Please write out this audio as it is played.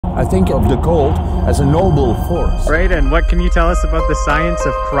I think of the cold as a noble force. Brayden, what can you tell us about the science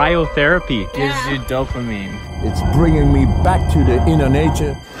of cryotherapy? Gives you dopamine. It's bringing me back to the inner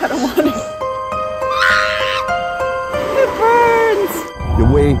nature. I don't want it. It burns! The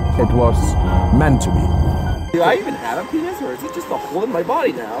way it was meant to be. Do I even have a penis, or is it just a hole in my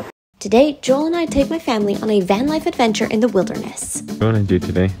body now? Today, Joel and I take my family on a van life adventure in the wilderness. What do you want to do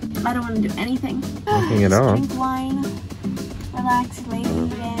today? I don't want to do anything. Nothing at all. Drink wine, relax, lay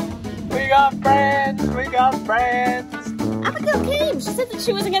down. We got friends! We got friends! Abigail came! She said that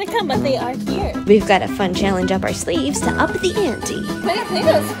she wasn't going to come, but they are here. We've got a fun challenge up our sleeves to up the ante. Play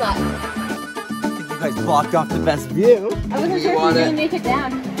those spots. I think you guys blocked off the best view. I wasn't sure if you were going to make it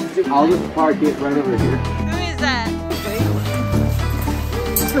down. I'll just park it right over here. Who is that?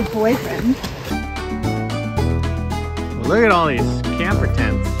 It's her boyfriend. Well, look at all these camper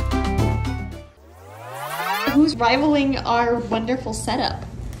tents. Who's rivaling our wonderful setup?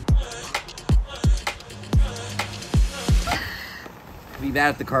 Be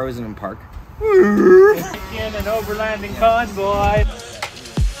bad if the car wasn't in park. Again, an overlanding convoy.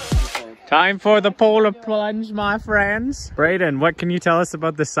 Time for the polar plunge, my friends. Brayden, what can you tell us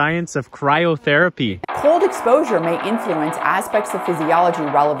about the science of cryotherapy? Cold exposure may influence aspects of physiology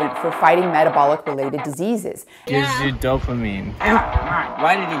relevant for fighting metabolic-related diseases. Gives you dopamine.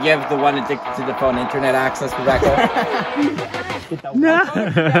 Why did you give the one addicted to the phone internet access, Rebecca? No.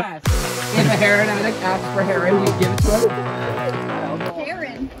 If a heroin addict asks for heroin, you give it to him?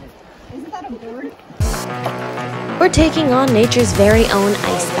 Karen. Isn't that a bird? We're taking on nature's very own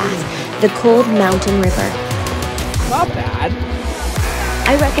ice bath, the cold mountain river. Not bad.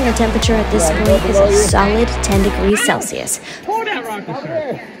 I reckon the temperature at this point is a solid 10 degrees Celsius. Pour that rocket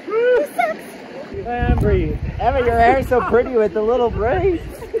ship. And breathe. Emma, your hair is so pretty with the little braids.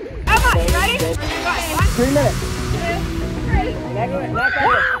 Emma, you ready? 3 minutes.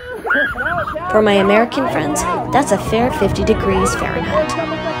 For my American friends, that's a fair 50 degrees Fahrenheit.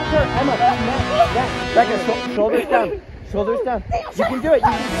 Emma, Becca, shoulders down. Shoulders down. You can do it. You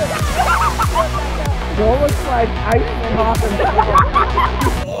can do it. Joel looks like iceman hopping.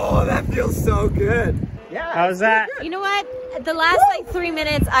 Oh, that feels so good. Yeah. How's that? You know what? The last like 3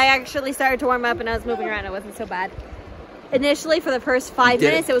 minutes, I actually started to warm up and I was moving around. It wasn't so bad. Initially, for the first 5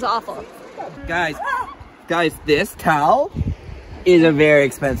 minutes, it was awful. Guys, this towel is a very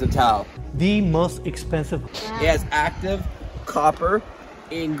expensive towel. The most expensive. It has active copper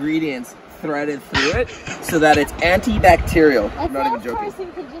ingredients threaded through it so that it's antibacterial. I'm not even joking.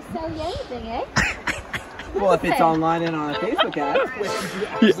 Person could just sell you anything, eh? Well, if it's online and on a Facebook ad.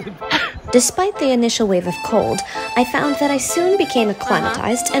 Despite the initial wave of cold, I found that I soon became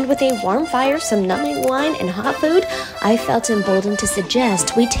acclimatized, and with a warm fire, some numbing wine, and hot food, I felt emboldened to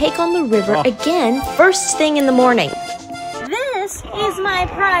suggest we take on the river again first thing in the morning. This is my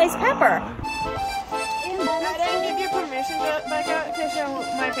prize pepper. I didn't give you permission, Bekah, to show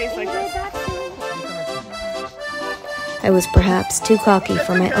my face like this. I was perhaps too cocky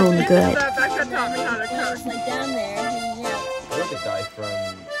for my own good. Bekah taught me how to cook. It's like down there. Yeah. Look at guy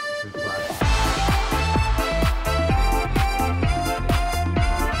from food class.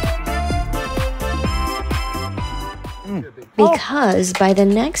 Because by the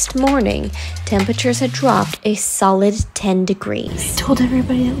next morning, temperatures had dropped a solid 10 degrees. I told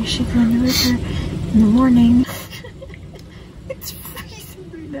everybody that we should go in the river in the morning. It's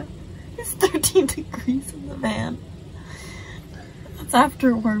freezing right now. It's 13 degrees in the van. That's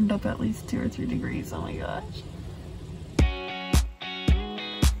after it warmed up at least 2 or 3 degrees. Oh my gosh.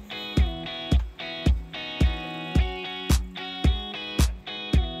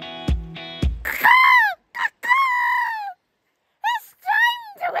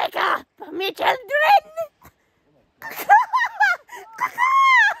 Me children! I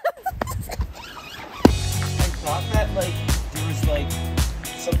thought that like there was like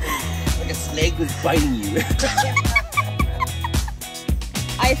something like a snake was biting you.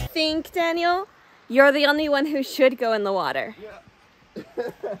 I think, Daniel, you're the only one who should go in the water. Yeah.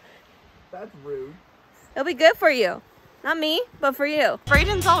 That's rude. It'll be good for you. Not me, but for you.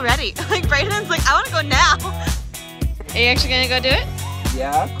 Brayden's all ready. Like, Brayden's like, I want to go now. Are you actually going to go do it?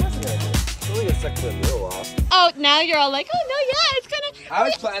 Yeah, of course I'm gonna do it. It's only gonna suck the middle off. Oh, now you're all like, oh no, yeah, it's gonna. I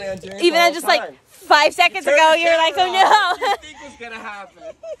was planning on doing it Even the whole just time. like 5 seconds ago, you were like, oh no. What do you think was gonna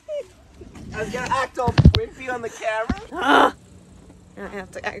happen? I was gonna act all wimpy on the camera. I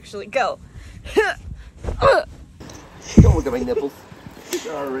have to actually go. Don't look at my nipples.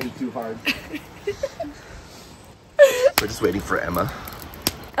 They're already too hard. We're just waiting for Emma.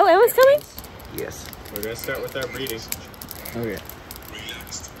 Oh, Emma's coming? Yes. We're gonna start with our breeding. Okay.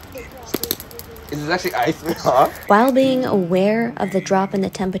 Is this actually iceman, huh? While being aware of the drop in the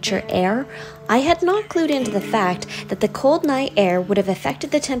temperature air, I had not clued into the fact that the cold night air would have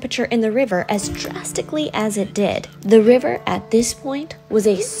affected the temperature in the river as drastically as it did. The river at this point was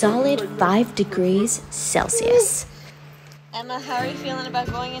a solid 5 degrees Celsius. Emma, how are you feeling about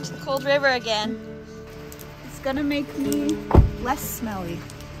going into the cold river again? It's gonna make me less smelly.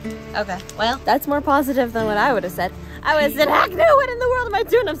 Okay, well, that's more positive than what I would have said. I would have said, heck no, what in the world am I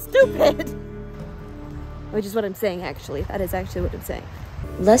doing? I'm stupid! Which is what I'm saying, actually. That is actually what I'm saying.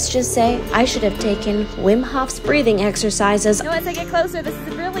 Let's just say I should have taken Wim Hof's breathing exercises You know, as I get closer, this is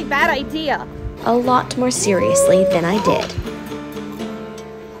a really bad idea. a lot more seriously than I did.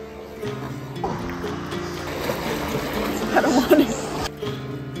 I don't want it.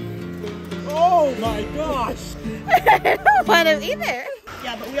 Oh my gosh! I don't want to either.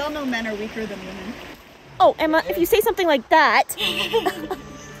 Yeah, but we all know men are weaker than women. Oh, Emma, if you say something like that.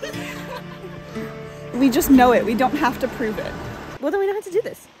 We just know it. We don't have to prove it. Well, then we don't have to do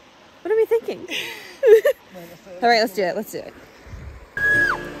this. What are we thinking? All right, let's do it. Let's do it.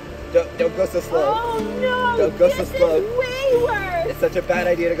 Don't go so slow. Oh no! Don't go so slow. This is way worse! It's such a bad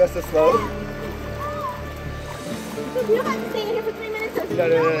idea to go so slow. You don't have to stay in here for 3 minutes.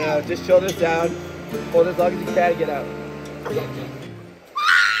 No. Just shoulders down. Hold as long as you can and get out.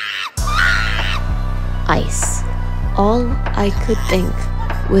 Ice. All I could think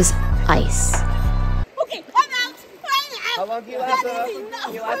was ice. Okay, I'm out. How long can you last?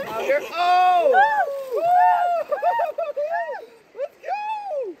 Can you last longer? Oh! Let's go!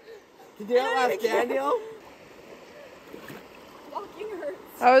 Can you outlast Daniel? Walking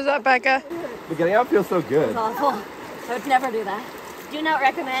hurts. How was that, Bekah? The getting out feels so good. Awful. I would never do that. Do not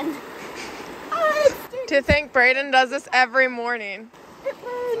recommend. To think Brayden does this every morning.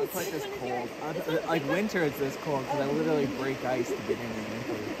 It's like this cold. Like winter it's this cold because I literally break ice to get in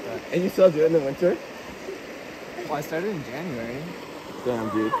winter. But, And you still do it in the winter? well, I started in January. Damn,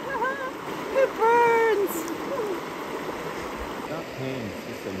 dude. It burns! It's not pain, it's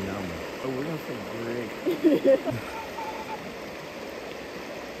just a numb. Oh, we're gonna feel great.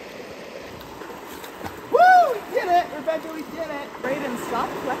 Woo! We did it! Rebecca, we did it! Brayden, stop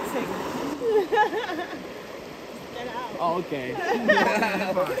flexing. Oh, okay. Got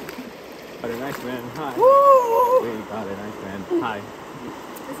a nice man. Hi. Woo! We got a nice man. Hi.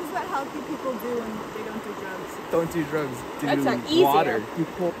 This is what healthy people do when they don't do drugs. Don't do drugs. Do That's easier. water.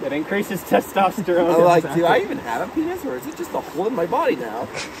 That increases testosterone. I'm like, do I even have a penis or is it just a hole in my body now?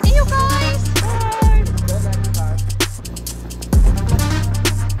 See you guys.